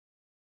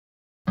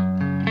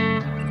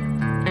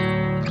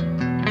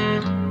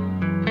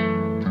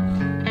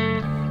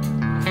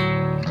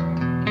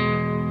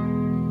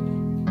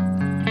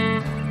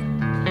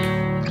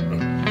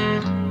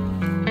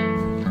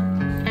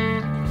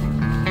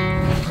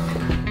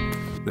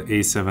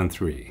A7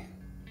 III.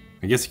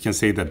 I guess you can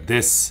say that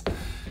this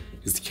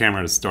is the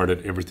camera that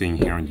started everything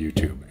here on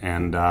YouTube.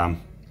 And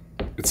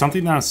it's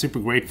something that I'm super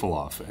grateful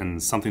of,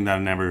 and something that I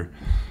never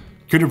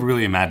could have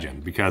really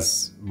imagined,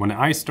 because when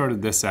I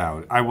started this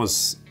out, I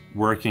was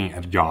working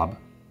at a job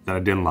that I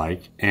didn't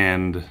like,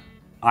 and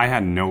I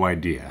had no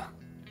idea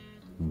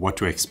what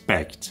to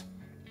expect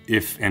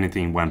if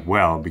anything went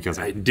well, because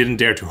I didn't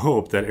dare to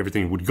hope that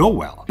everything would go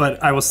well.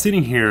 But I was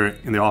sitting here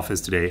in the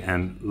office today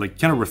and like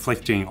kind of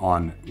reflecting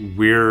on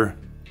where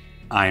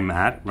I'm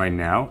at right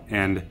now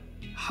and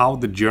how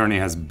the journey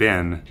has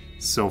been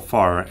so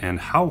far and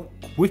how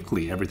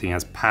quickly everything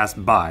has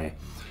passed by.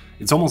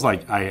 It's almost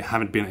like I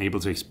haven't been able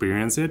to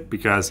experience it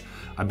because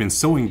I've been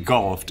so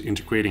engulfed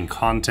into creating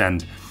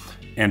content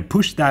and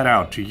push that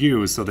out to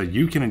you so that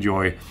you can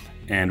enjoy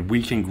and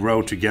we can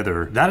grow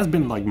together. That has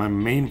been like my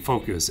main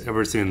focus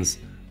ever since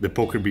the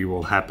poker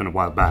b-roll happened a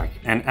while back.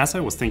 And as I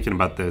was thinking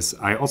about this,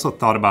 I also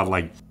thought about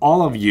like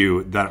all of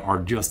you that are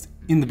just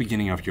in the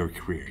beginning of your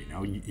career. You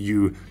know,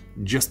 you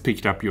just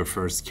picked up your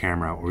first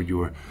camera, or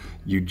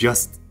you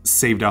just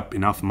saved up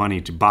enough money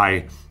to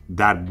buy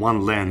that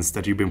one lens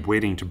that you've been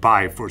waiting to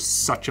buy for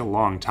such a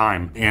long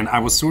time. And I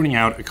was sorting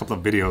out a couple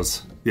of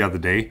videos the other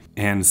day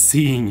and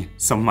seeing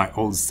some of my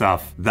old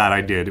stuff that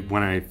I did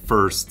when I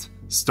first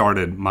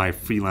started my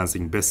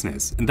freelancing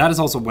business. And that is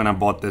also when I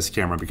bought this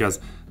camera, because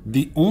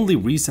the only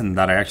reason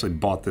that I actually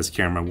bought this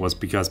camera was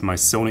because my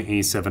Sony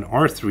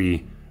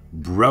A7III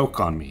broke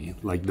on me.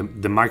 Like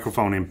the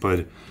microphone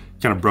input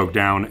kind of broke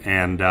down,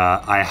 and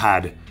I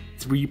had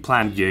 3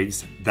 planned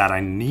gigs that I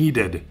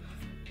needed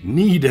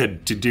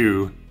to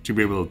do to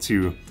be able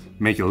to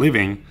make a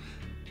living.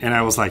 And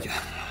I was like,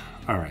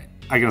 all right,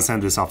 I'm gonna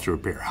send this off to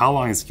repair. How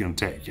long is it gonna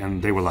take?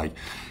 And they were like,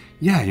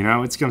 yeah, you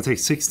know, it's gonna take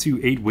 6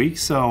 to 8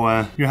 weeks,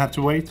 so you have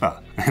to wait.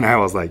 And I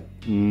was like,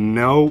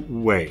 no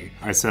way.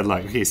 I said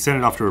like, okay, send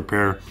it off to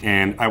repair,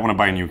 and I wanna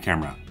buy a new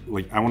camera.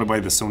 Like, I wanna buy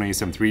the Sony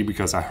A7 III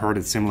because I heard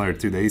it's similar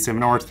to the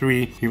A7R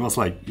III. He was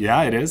like,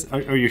 yeah, it is.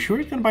 Are you sure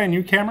you're gonna buy a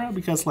new camera?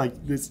 Because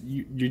like this,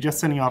 you're just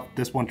sending off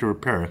this one to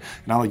repair.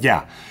 And I'm like,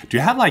 yeah. Do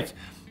you have like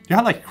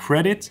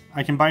credit?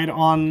 I can buy it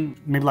on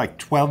maybe like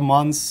 12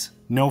 months,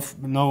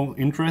 no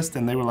interest.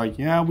 And they were like,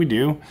 yeah, we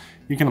do.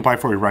 You can apply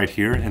for it right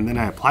here. And then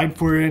I applied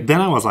for it.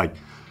 Then I was like,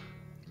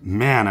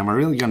 man, am I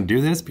really gonna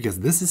do this? Because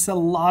this is a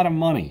lot of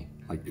money.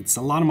 Like, it's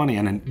a lot of money,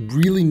 and I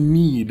really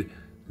need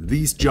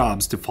these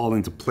jobs to fall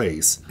into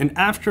place. And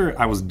after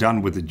I was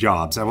done with the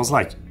jobs, I was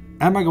like,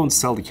 am I going to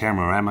sell the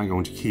camera or am I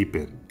going to keep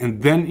it?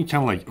 And then it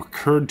kind of like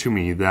occurred to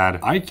me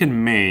that I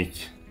can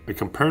make a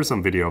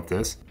comparison video of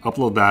this,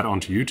 upload that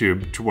onto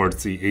YouTube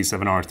towards the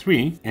A7R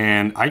III,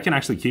 and I can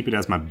actually keep it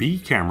as my B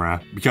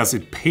camera because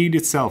it paid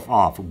itself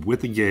off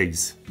with the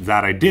gigs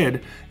that I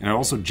did, and it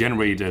also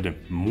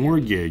generated more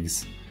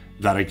gigs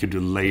that I could do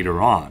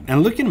later on.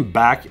 And looking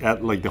back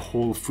at like the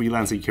whole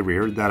freelancing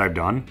career that I've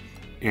done,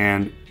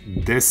 and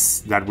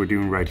this that we're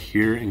doing right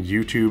here in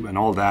YouTube and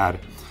all that,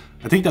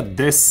 I think that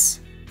this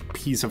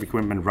piece of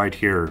equipment right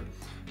here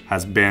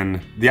has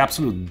been the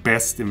absolute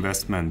best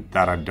investment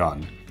that I've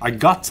done. I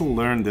got to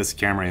learn this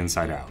camera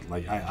inside out.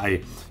 Like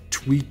I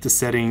tweaked the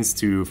settings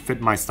to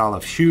fit my style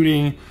of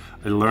shooting.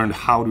 I learned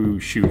how to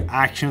shoot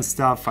action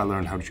stuff. I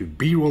learned how to shoot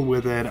B-roll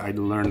with it. I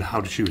learned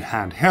how to shoot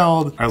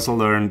handheld. I also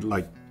learned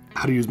like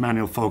how to use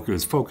manual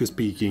focus, focus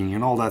peaking,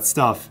 and all that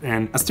stuff.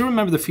 And I still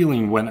remember the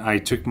feeling when I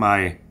took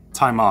my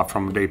time off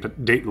from a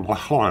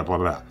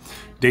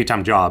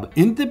daytime job.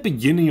 In the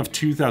beginning of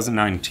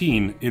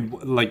 2019,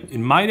 it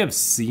might have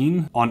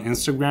seen on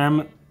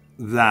Instagram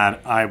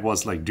that I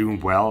was like doing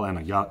well and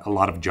I got a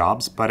lot of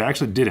jobs, but I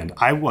actually didn't.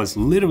 I was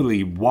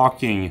literally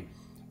walking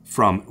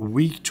from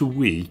week to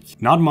week,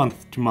 not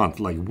month to month,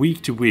 like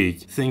week to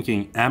week,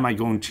 thinking, am I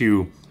going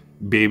to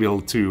be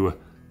able to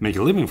make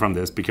a living from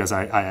this? Because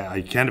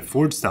I can't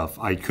afford stuff.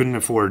 I couldn't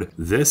afford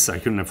this, I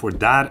couldn't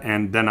afford that.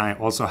 And then I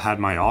also had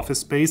my office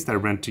space that I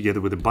rented together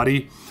with a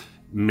buddy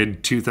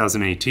mid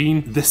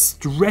 2018. The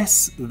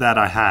stress that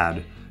I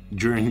had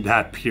during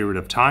that period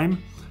of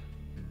time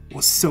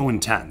was so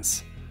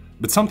intense.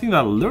 But something that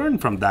I learned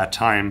from that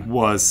time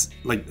was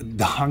like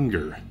the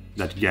hunger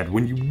that you get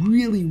when you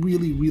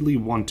really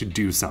want to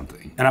do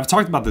something. And I've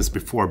talked about this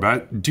before, but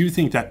I do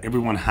think that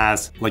everyone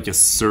has like a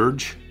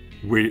surge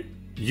where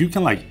you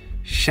can like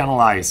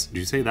channelize, do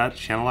you say that?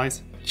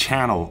 Channelize?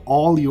 Channel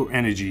all your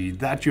energy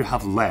that you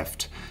have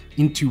left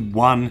into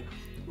one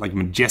like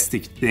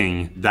majestic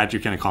thing that you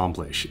can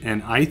accomplish.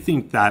 And I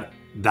think that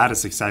that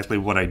is exactly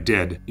what I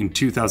did in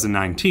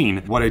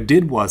 2019. What I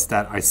did was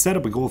that I set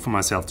up a goal for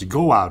myself to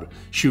go out,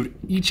 shoot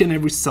each and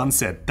every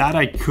sunset that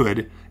I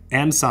could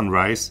and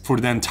sunrise for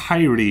the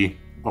entirety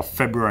of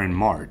February and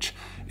March.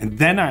 And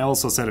then I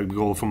also set a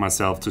goal for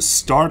myself to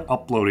start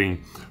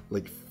uploading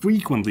like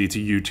frequently to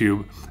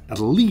YouTube, at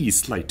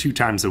least like 2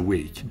 times a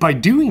week. By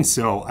doing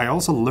so, I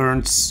also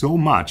learned so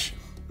much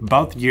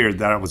about the gear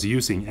that I was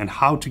using and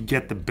how to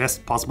get the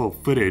best possible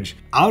footage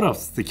out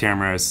of the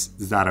cameras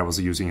that I was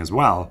using as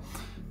well.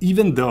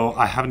 Even though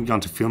I haven't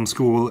gone to film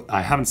school,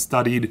 I haven't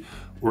studied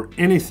or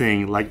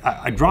anything, like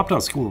I dropped out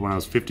of school when I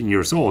was 15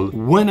 years old.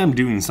 When I'm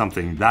doing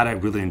something that I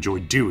really enjoy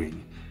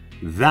doing,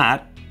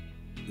 that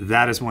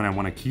is when I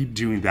want to keep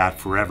doing that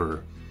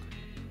forever.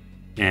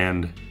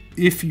 And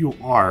if you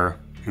are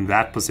in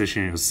that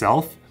position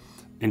yourself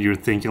and you're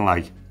thinking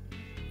like,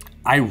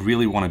 I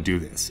really want to do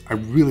this, I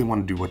really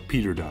want to do what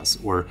Peter does,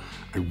 or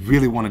I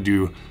really want to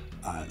do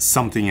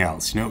something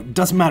else, you know, it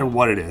doesn't matter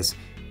what it is.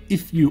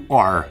 If you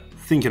are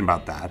thinking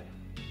about that,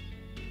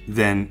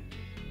 then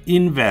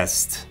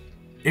invest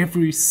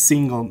every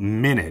single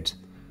minute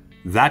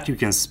that you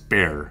can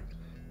spare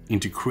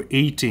into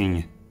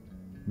creating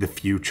the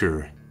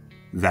future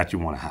that you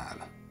want to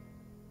have.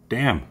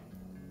 Damn,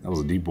 that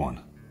was a deep one.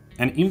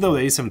 And even though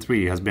the A7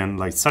 III has been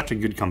like such a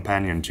good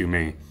companion to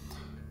me,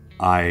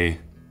 I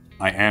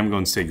am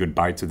going to say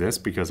goodbye to this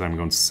because I'm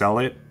going to sell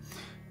it,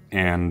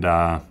 and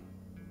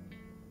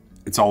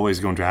it's always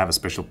going to have a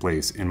special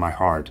place in my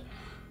heart.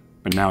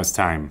 But now it's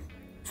time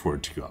for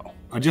it to go.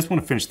 I just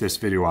want to finish this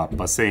video up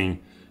by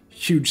saying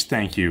huge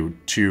thank you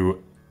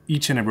to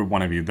each and every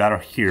one of you that are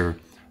here,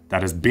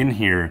 that has been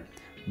here,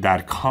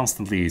 that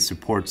constantly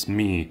supports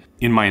me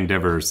in my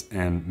endeavors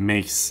and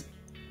makes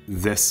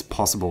this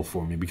possible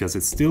for me, because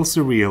it's still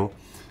surreal.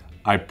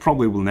 I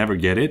probably will never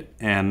get it,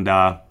 and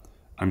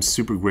I'm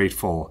super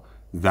grateful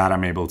that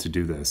I'm able to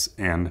do this.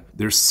 And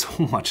there's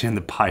so much in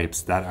the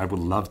pipes that I would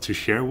love to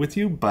share with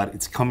you, but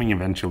it's coming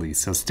eventually,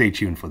 so stay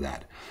tuned for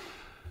that.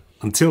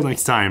 Until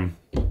next time,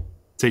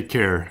 take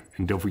care,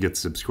 and don't forget to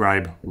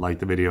subscribe, like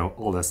the video,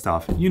 all that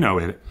stuff. You know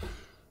it.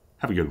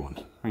 Have a good one.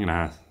 I'm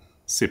gonna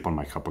sip on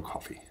my cup of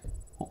coffee.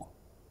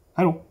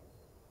 Hallå!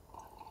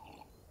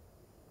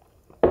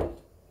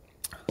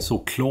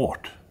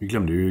 Såklart! Vi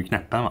glömde ju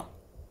knäppen, va?